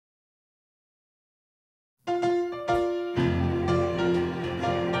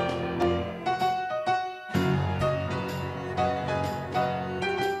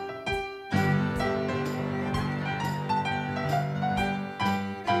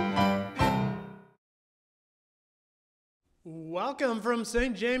Welcome from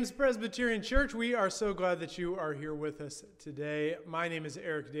St. James Presbyterian Church. We are so glad that you are here with us today. My name is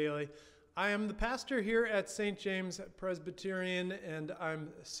Erik W. I am the pastor here at St. James Presbyterian, and I'm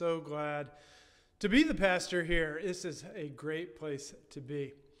so glad to be the pastor here. This is a great place to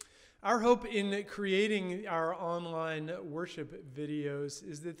be. Our hope in creating our online worship videos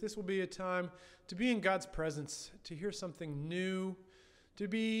is that this will be a time to be in God's presence, to hear something new, to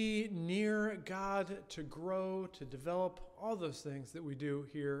be near God, to grow, to develop, all those things that we do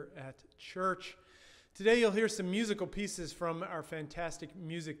here at church. Today you'll hear some musical pieces from our fantastic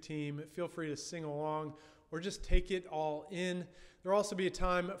music team. Feel free to sing along or just take it all in. There'll also be a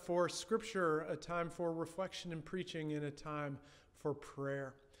time for scripture, a time for reflection and preaching, and a time for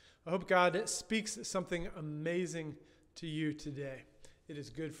prayer. I hope God speaks something amazing to you today. It is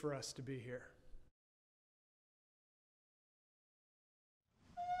good for us to be here.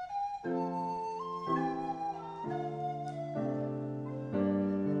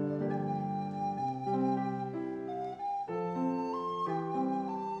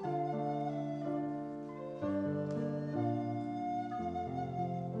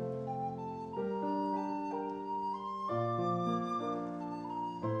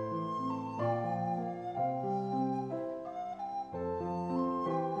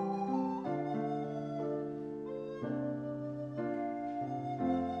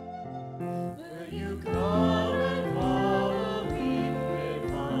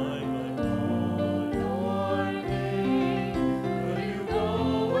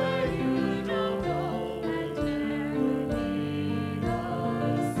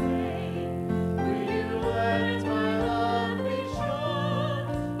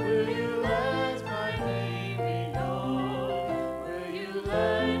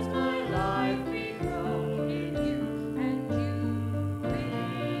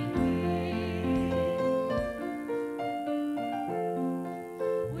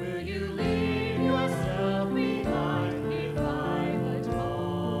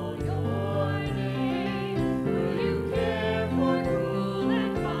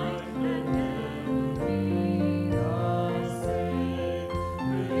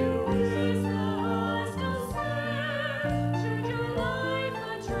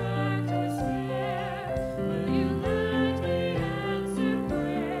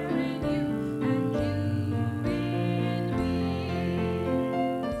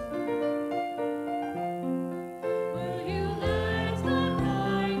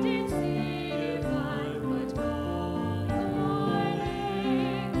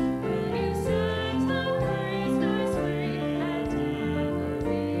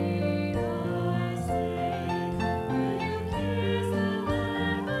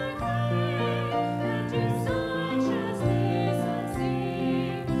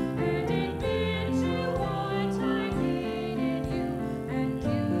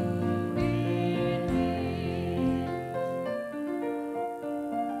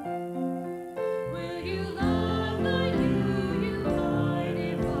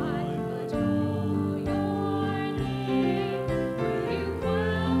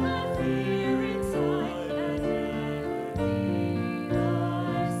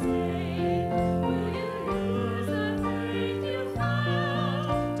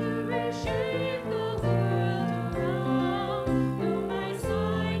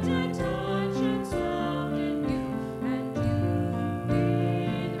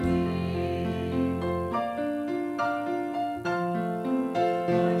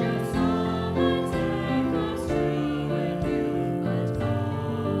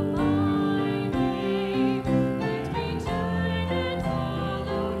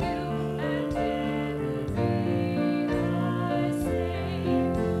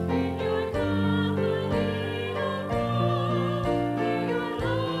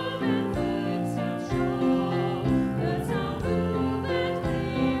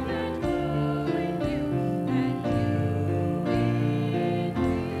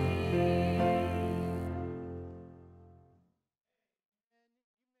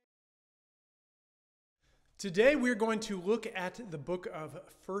 Today we're going to look at the book of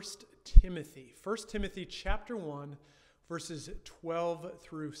 1 Timothy. 1 Timothy chapter 1, verses 12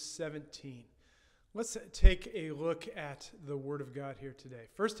 through 17. Let's take a look at the Word of God here today.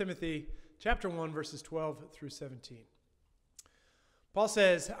 1 Timothy chapter 1, verses 12 through 17. Paul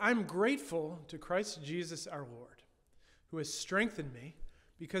says, "I'm grateful to Christ Jesus our Lord, who has strengthened me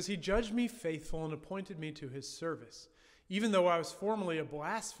because he judged me faithful and appointed me to his service. Even though I was formerly a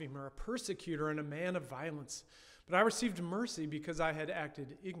blasphemer, a persecutor, and a man of violence, but I received mercy because I had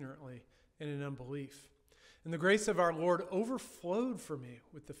acted ignorantly and in unbelief. And the grace of our Lord overflowed for me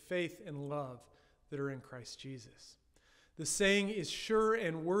with the faith and love that are in Christ Jesus. The saying is sure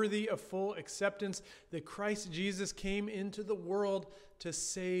and worthy of full acceptance that Christ Jesus came into the world to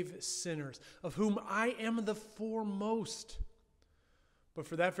save sinners, of whom I am the foremost. But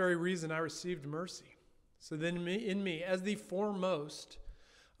for that very reason I received mercy. So then in me, as the foremost,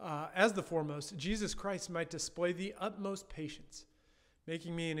 Jesus Christ might display the utmost patience,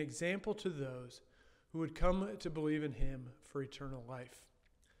 making me an example to those who would come to believe in him for eternal life.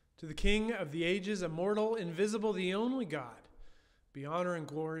 To the King of the ages, immortal, invisible, the only God, be honor and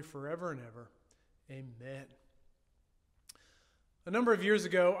glory forever and ever. Amen. A number of years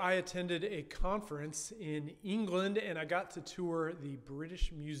ago, I attended a conference in England, and I got to tour the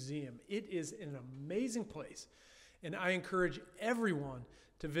British Museum. It is an amazing place, and I encourage everyone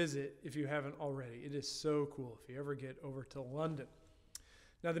to visit if you haven't already. It is so cool if you ever get over to London.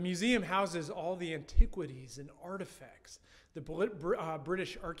 Now, the museum houses all the antiquities and artifacts that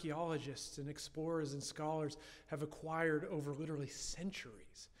British archaeologists and explorers and scholars have acquired over literally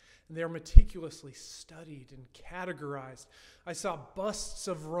centuries. And they are meticulously studied and categorized. I saw busts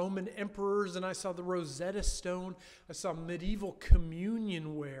of Roman emperors, and I saw the Rosetta Stone. I saw medieval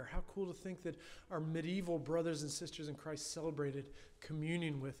communion ware. How cool to think that our medieval brothers and sisters in Christ celebrated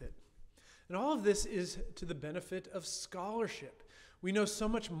communion with it. And all of this is to the benefit of scholarship. We know so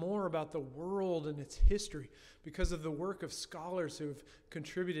much more about the world and its history because of the work of scholars who have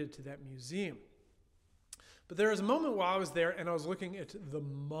contributed to that museum. But there was a moment while I was there and I was looking at the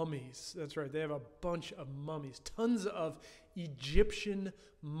mummies. That's right, they have a bunch of mummies, tons of Egyptian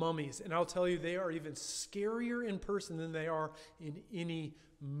mummies. And I'll tell you, they are even scarier in person than they are in any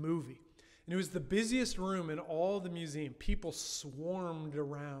movie. And it was the busiest room in all the museum. People swarmed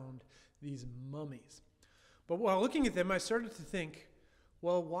around these mummies. But while looking at them, I started to think,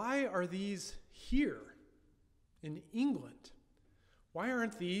 well, why are these here in England? Why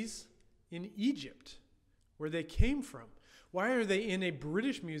aren't these in Egypt, where they came from? Why are they in a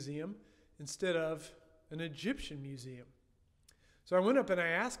British museum instead of an Egyptian museum? So I went up and I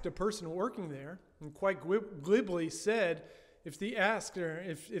asked a person working there, and quite glibly said if the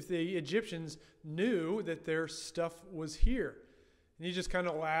Egyptians knew that their stuff was here. And he just kind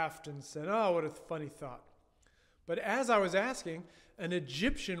of laughed and said, "Oh, what a funny thought." But as I was asking, an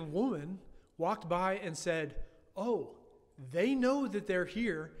Egyptian woman walked by and said, "Oh, they know that they're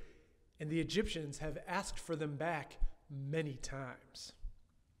here, and the Egyptians have asked for them back many times."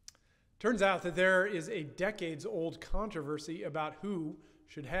 Turns out that there is a decades-old controversy about who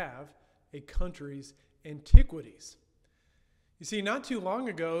should have a country's antiquities. You see, not too long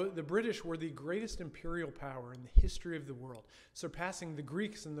ago, the British were the greatest imperial power in the history of the world, surpassing the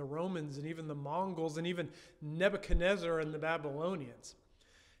Greeks and the Romans and even the Mongols and even Nebuchadnezzar and the Babylonians.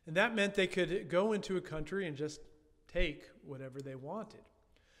 And that meant they could go into a country and just take whatever they wanted.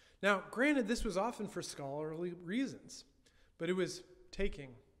 Now, granted, this was often for scholarly reasons, but it was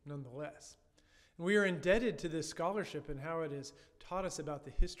taking nonetheless. And we are indebted to this scholarship and how it has taught us about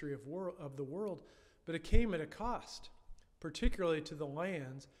the history of the world, but it came at a cost, particularly to the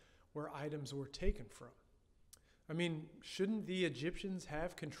lands where items were taken from. I mean, shouldn't the Egyptians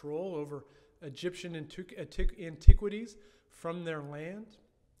have control over Egyptian antiquities from their land?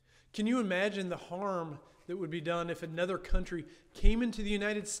 Can you imagine the harm that would be done if another country came into the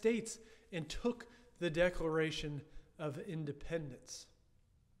United States and took the Declaration of Independence?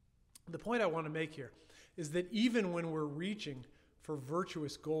 The point I want to make here is that even when we're reaching for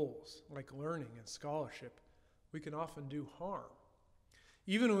virtuous goals like learning and scholarship, we can often do harm.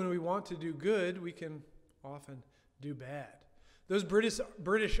 Even when we want to do good, we can often do bad. Those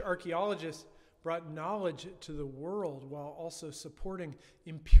British archaeologists brought knowledge to the world while also supporting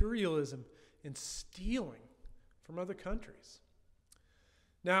imperialism and stealing from other countries.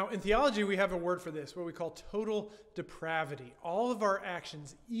 Now, in theology, we have a word for this, what we call total depravity. All of our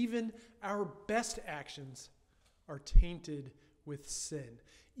actions, even our best actions, are tainted with sin.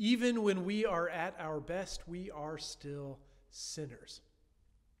 Even when we are at our best, we are still sinners.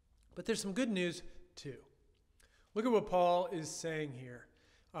 But there's some good news, too. Look at what Paul is saying here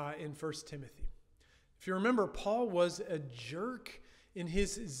in 1 Timothy. If you remember, Paul was a jerk. In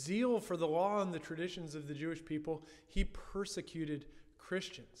his zeal for the law and the traditions of the Jewish people, he persecuted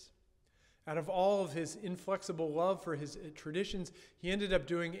Christians. Out of all of his inflexible love for his traditions, he ended up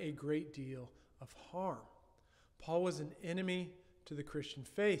doing a great deal of harm. Paul was an enemy to the Christian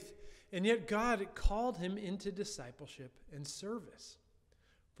faith, and yet God called him into discipleship and service.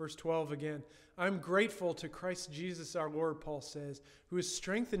 Verse 12 again, "I'm grateful to Christ Jesus our Lord," Paul says, "who has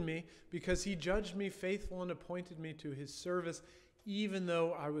strengthened me because he judged me faithful and appointed me to his service, even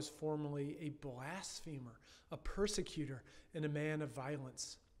though I was formerly a blasphemer, a persecutor, and a man of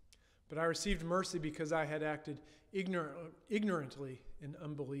violence. But I received mercy because I had acted ignorantly in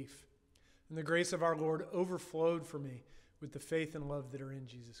unbelief. And the grace of our Lord overflowed for me with the faith and love that are in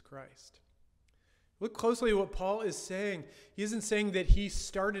Jesus Christ. Look closely at what Paul is saying. He isn't saying that he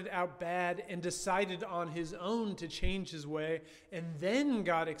started out bad and decided on his own to change his way, and then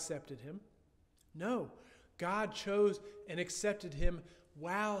God accepted him. No, God chose and accepted him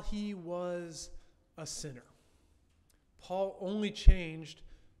while he was a sinner. Paul only changed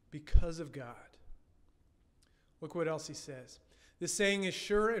because of God. Look what else he says. This saying is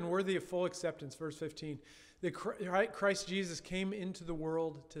sure and worthy of full acceptance. Verse 15. That Christ Jesus came into the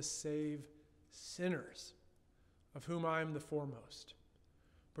world to save sinners, of whom I am the foremost.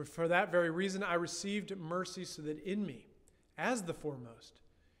 But for that very reason I received mercy, so that in me, as the foremost,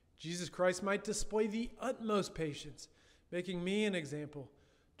 Jesus Christ might display the utmost patience, making me an example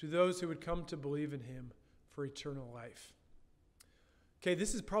to those who would come to believe in him for eternal life. Okay,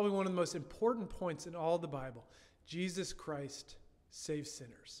 this is probably one of the most important points in all the Bible. Jesus Christ saves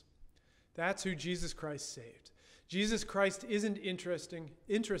sinners. That's who Jesus Christ saved. Jesus Christ isn't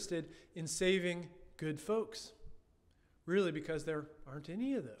interested in saving good folks, really, because there aren't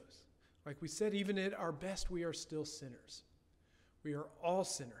any of those. Like we said, even at our best, we are still sinners. We are all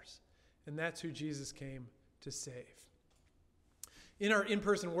sinners, and that's who Jesus came to save. In our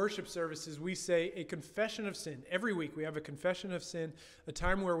in-person worship services, we say a confession of sin. Every week we have a confession of sin, a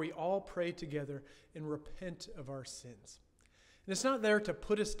time where we all pray together and repent of our sins. And it's not there to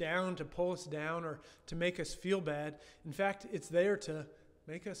put us down, to pull us down, or to make us feel bad. In fact, it's there to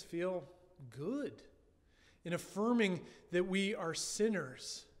make us feel good. In affirming that we are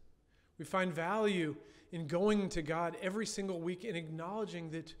sinners, we find value in going to God every single week and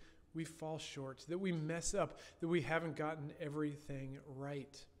acknowledging that we fall short, that we mess up, that we haven't gotten everything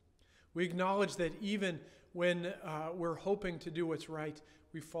right. We acknowledge that even when we're hoping to do what's right,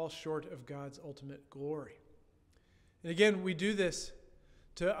 we fall short of God's ultimate glory. And again, we do this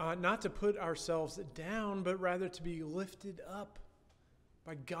to not to put ourselves down, but rather to be lifted up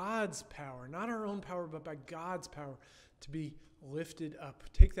by God's power, not our own power, but by God's power, to be lifted up.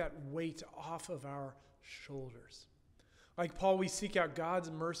 Take that weight off of our shoulders. Like Paul, we seek out God's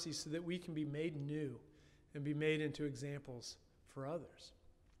mercy so that we can be made new and be made into examples for others.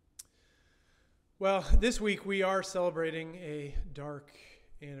 Well, this week we are celebrating a dark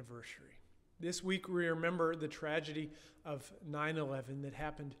anniversary. This week we remember the tragedy of 9/11 that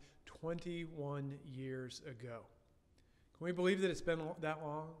happened 21 years ago. Can we believe that it's been that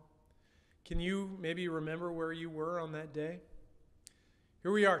long? Can you maybe remember where you were on that day?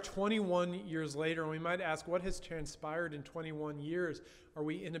 Here we are 21 years later, and we might ask, what has transpired in 21 years? Are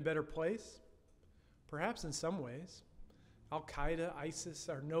we in a better place? Perhaps in some ways. Al-Qaeda, ISIS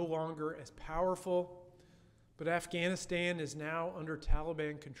are no longer as powerful, but Afghanistan is now under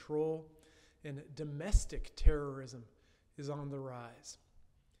Taliban control, and domestic terrorism is on the rise.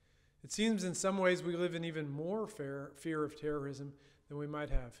 It seems in some ways we live in even more fear of terrorism than we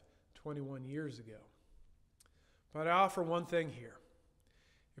might have 21 years ago. But I offer one thing here.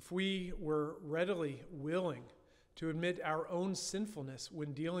 If we were readily willing to admit our own sinfulness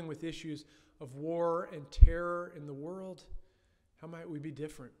when dealing with issues of war and terror in the world, how might we be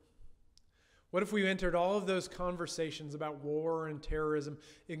different? What if we entered all of those conversations about war and terrorism,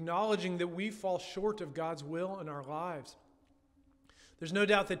 acknowledging that we fall short of God's will in our lives? There's no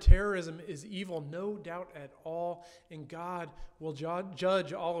doubt that terrorism is evil, no doubt at all, and God will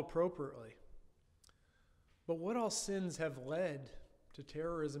judge all appropriately. But what all sins have led to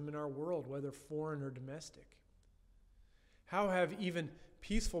terrorism in our world, whether foreign or domestic? How have even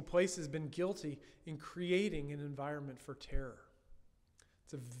peaceful places been guilty in creating an environment for terror?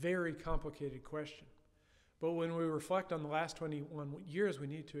 It's a very complicated question. But when we reflect on the last 21 years, we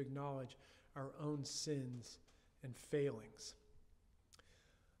need to acknowledge our own sins and failings.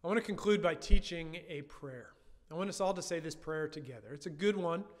 I want to conclude by teaching a prayer. I want us all to say this prayer together. It's a good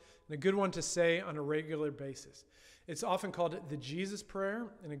one, and a good one to say on a regular basis. It's often called the Jesus prayer,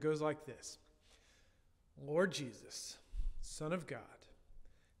 and it goes like this. Lord Jesus, Son of God,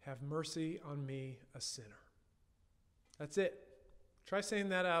 have mercy on me, a sinner. That's it. Try saying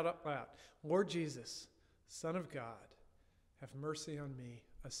that out loud. Lord Jesus, Son of God, have mercy on me,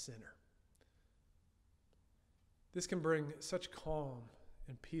 a sinner. This can bring such calm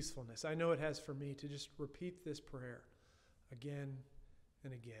and peacefulness. I know it has for me to just repeat this prayer again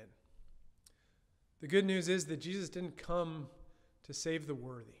and again. The good news is that Jesus didn't come to save the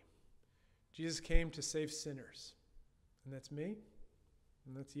worthy. Jesus came to save sinners. And that's me,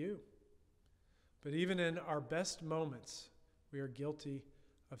 and that's you. But even in our best moments, we are guilty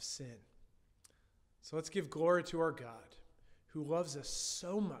of sin. So let's give glory to our God, who loves us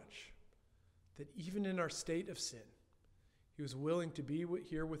so much that even in our state of sin, he was willing to be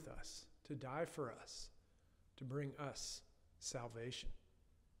here with us, to die for us, to bring us salvation.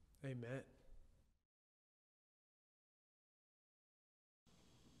 Amen.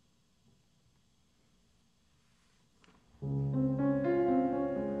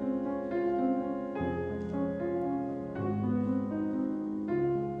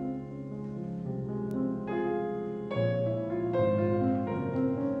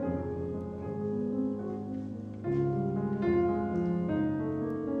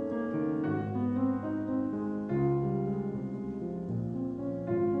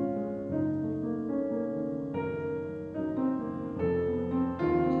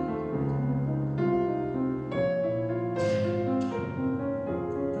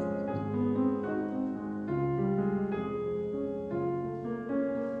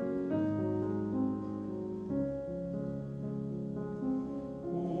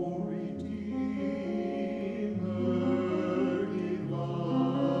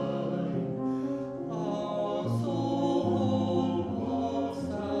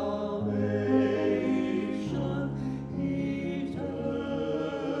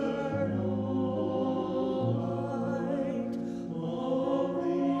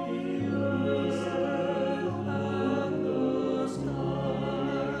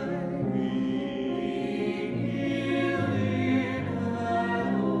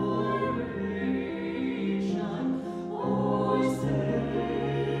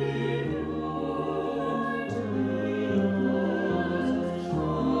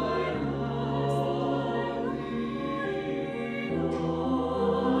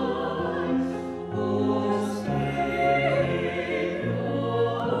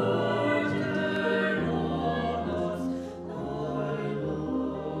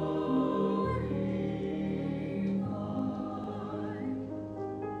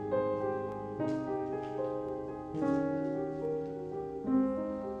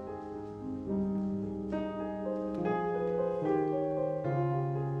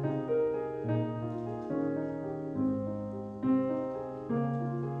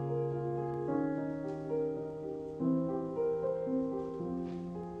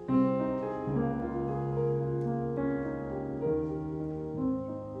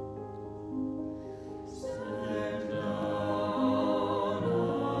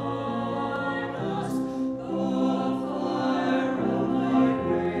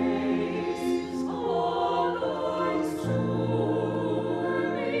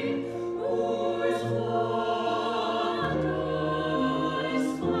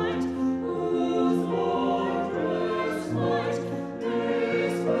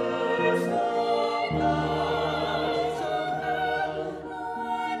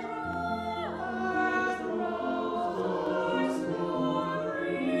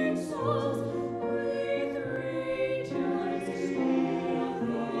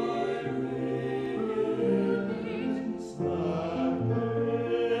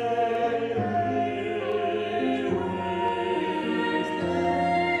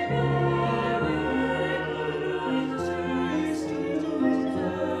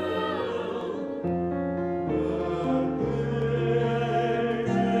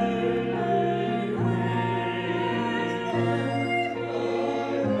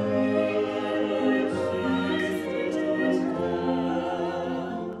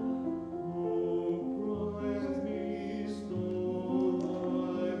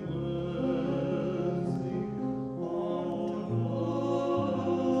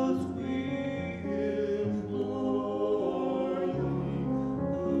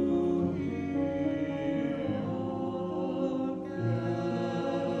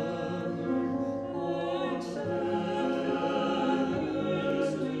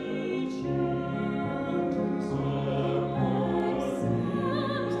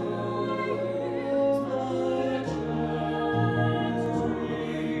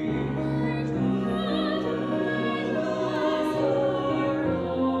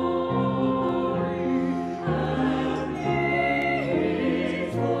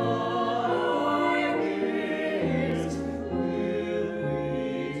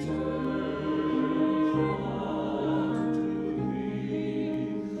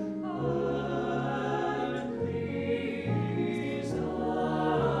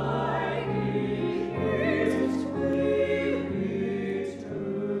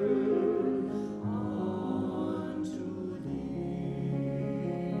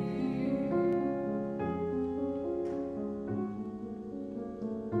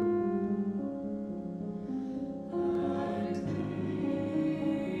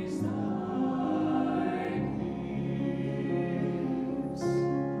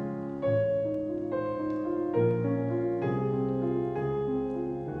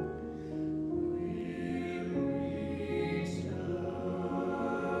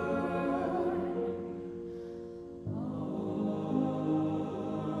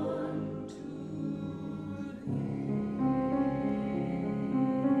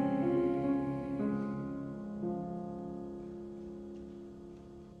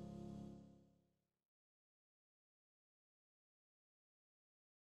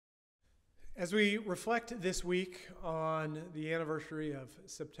 As we reflect this week on the anniversary of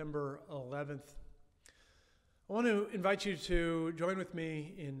September 11th, I want to invite you to join with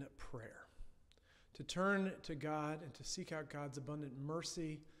me in prayer, to turn to God and to seek out God's abundant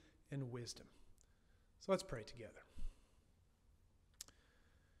mercy and wisdom. So let's pray together.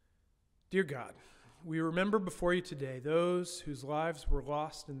 Dear God, we remember before you today those whose lives were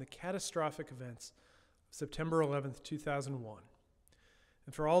lost in the catastrophic events of September 11th, 2001.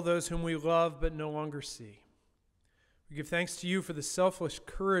 And for all those whom we love but no longer see. We give thanks to you for the selfless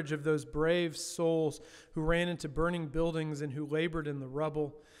courage of those brave souls who ran into burning buildings and who labored in the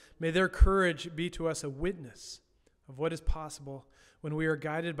rubble. May their courage be to us a witness of what is possible when we are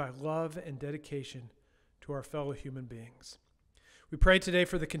guided by love and dedication to our fellow human beings. We pray today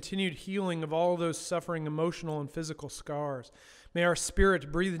for the continued healing of all those suffering emotional and physical scars. May our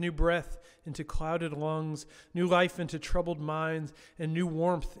spirit breathe new breath into clouded lungs, new life into troubled minds, and new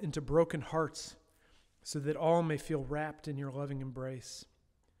warmth into broken hearts, so that all may feel wrapped in your loving embrace.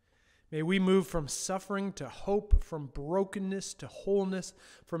 May we move from suffering to hope, from brokenness to wholeness,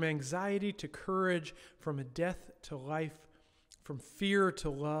 from anxiety to courage, from death to life, from fear to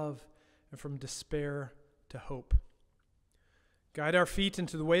love, and from despair to hope. Guide our feet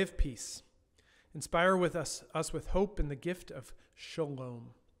into the way of peace. Inspire with us with hope in the gift of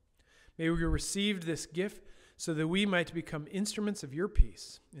shalom. May we receive this gift so that we might become instruments of your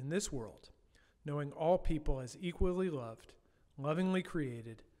peace in this world, knowing all people as equally loved, lovingly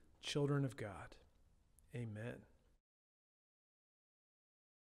created, children of God. Amen.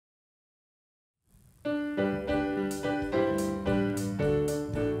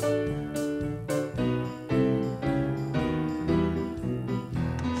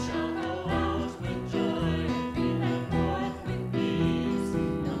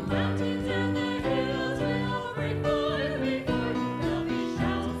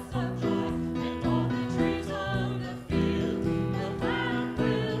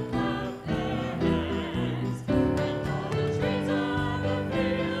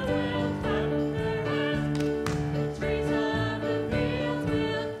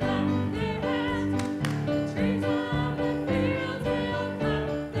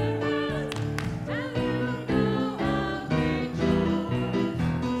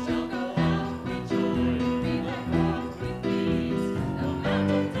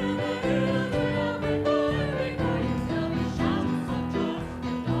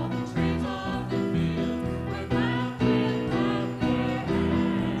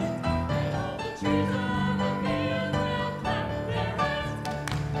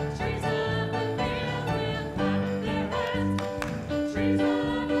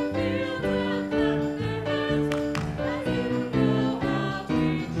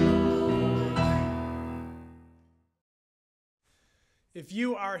 If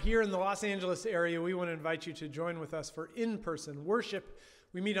you are here in the Los Angeles area, we want to invite you to join with us for in-person worship.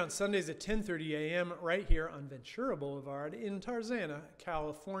 We meet on Sundays at 10:30 a.m. right here on Ventura Boulevard in Tarzana,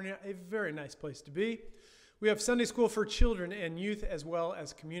 California, a very nice place to be. We have Sunday school for children and youth, as well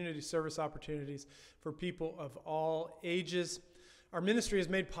as community service opportunities for people of all ages. Our ministry is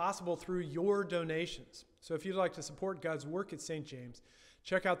made possible through your donations. So if you'd like to support God's work at St. James,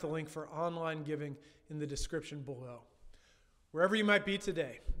 check out the link for online giving in the description below. Wherever you might be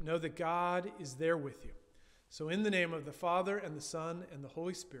today, know that God is there with you. So in the name of the Father, and the Son, and the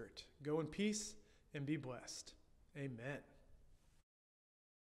Holy Spirit, go in peace and be blessed. Amen.